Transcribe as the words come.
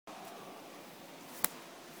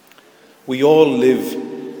We all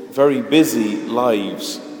live very busy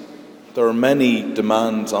lives. There are many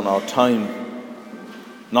demands on our time.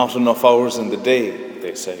 Not enough hours in the day,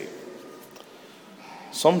 they say.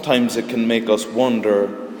 Sometimes it can make us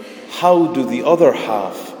wonder, how do the other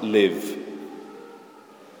half live?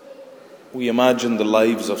 We imagine the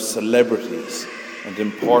lives of celebrities and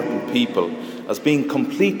important people as being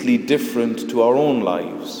completely different to our own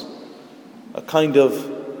lives. A kind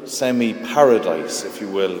of semi-paradise, if you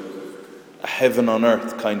will, a heaven on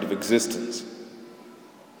earth kind of existence.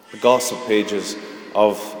 The gossip pages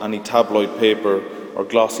of any tabloid paper or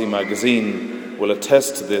glossy magazine will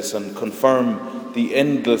attest to this and confirm the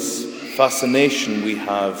endless fascination we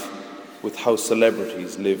have with how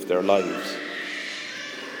celebrities live their lives.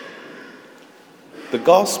 The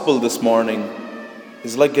gospel this morning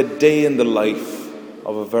is like a day in the life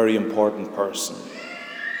of a very important person,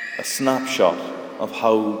 a snapshot of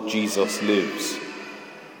how Jesus lives.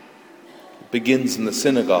 It begins in the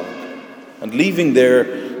synagogue, and leaving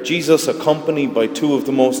there, Jesus, accompanied by two of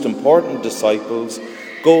the most important disciples,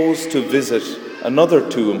 goes to visit another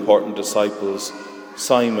two important disciples,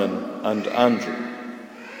 Simon and Andrew.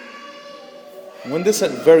 When this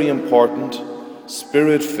very important,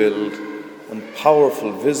 spirit-filled and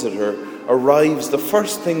powerful visitor arrives, the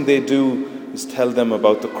first thing they do is tell them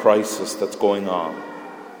about the crisis that's going on,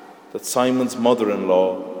 that Simon's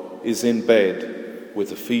mother-in-law is in bed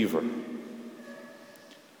with a fever.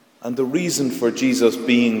 And the reason for Jesus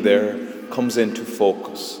being there comes into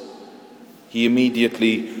focus. He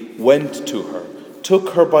immediately went to her, took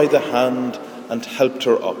her by the hand and helped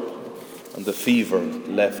her up, and the fever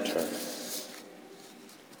left her.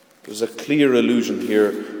 There's a clear allusion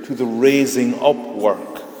here to the raising up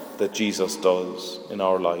work that Jesus does in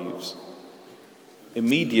our lives.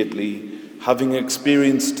 Immediately, having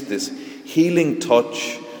experienced this healing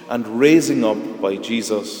touch and raising up by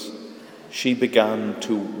Jesus, she began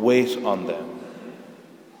to wait on them.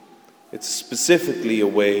 It's specifically a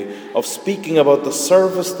way of speaking about the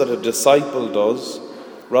service that a disciple does,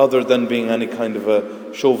 rather than being any kind of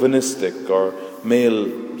a chauvinistic or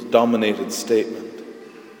male-dominated statement.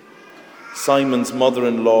 Simon's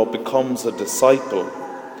mother-in-law becomes a disciple,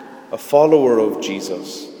 a follower of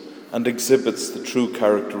Jesus, and exhibits the true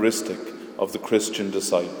characteristic of the Christian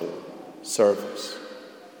disciple, service.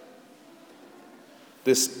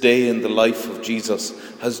 This day in the life of Jesus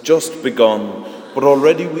has just begun, but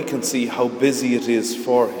already we can see how busy it is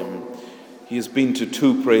for him. He has been to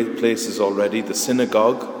two places already, the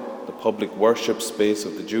synagogue, the public worship space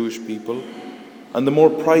of the Jewish people, and the more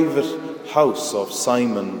private house of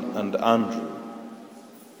Simon and Andrew.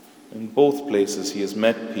 In both places he has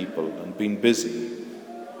met people and been busy.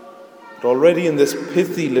 But already in this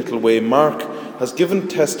pithy little way, Mark has given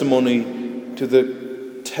testimony to the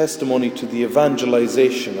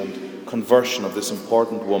evangelization and conversion of this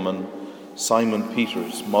important woman, Simon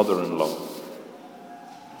Peter's mother-in-law.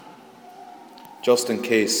 Just in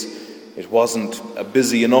case it wasn't a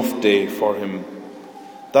busy enough day for him,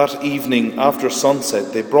 that evening after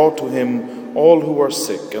sunset they brought to him all who were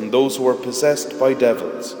sick and those who were possessed by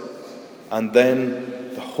devils, and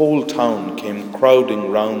then the whole town came crowding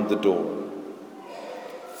round the door.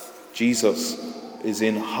 Jesus is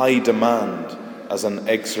in high demand as an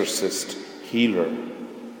exorcist healer.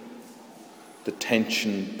 The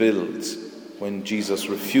tension builds when Jesus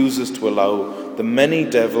refuses to allow the many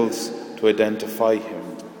devils to identify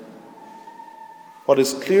him. What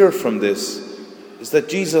is clear from this is that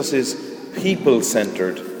Jesus is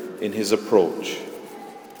people-centered in his approach.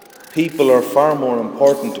 People are far more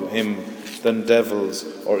important to him than devils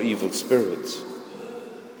or evil spirits.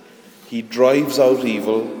 He drives out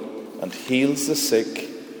evil and heals the sick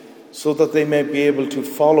so that they may be able to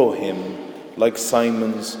follow him, like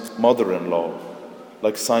Simon's mother-in-law,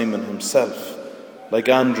 like Simon himself, like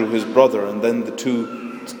Andrew his brother, and then the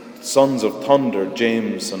two sons of thunder,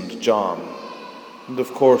 James and John, and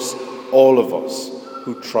of course all of us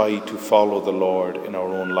who try to follow the Lord in our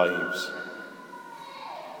own lives.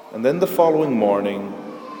 And then the following morning,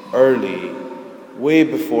 early, way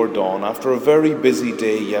before dawn, after a very busy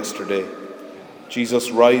day yesterday, Jesus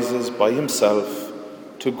rises by himself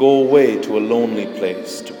to go away to a lonely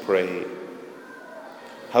place to pray.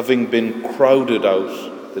 Having been crowded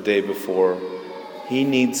out the day before, he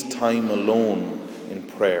needs time alone in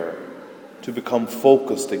prayer to become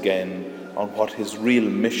focused again on what his real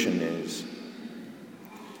mission is.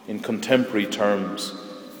 In contemporary terms,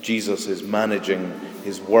 Jesus is managing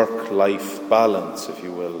his work-life balance, if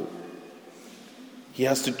you will. He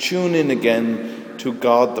has to tune in again to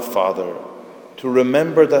God the Father, to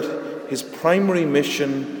remember that his primary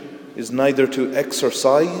mission is neither to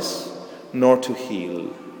exorcise nor to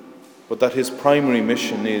heal, but that his primary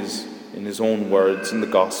mission is, in his own words in the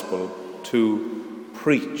Gospel, to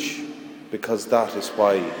preach, because that is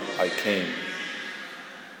why I came.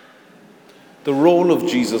 The role of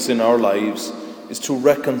Jesus in our lives is to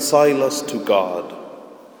reconcile us to God.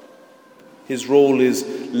 His role is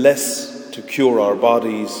less to cure our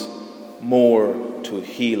bodies, more to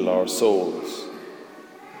heal our souls.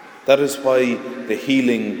 That is why the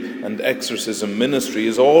healing and exorcism ministry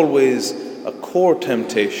is always a core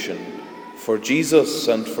temptation for Jesus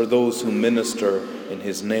and for those who minister in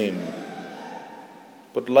his name.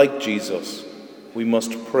 But like Jesus, we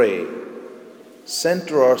must pray,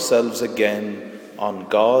 center ourselves again on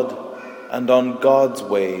God and on God's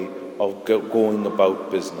way of going about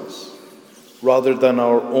business, rather than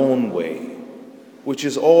our own way, which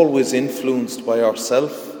is always influenced by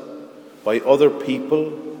ourself, by other people,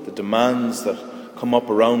 the demands that come up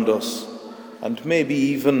around us, and maybe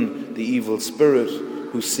even the evil spirit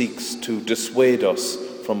who seeks to dissuade us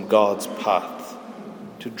from God's path,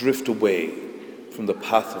 to drift away from the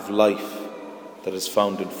path of life that is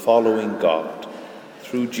found in following God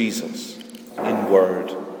through Jesus, in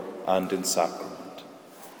word and in sacrament.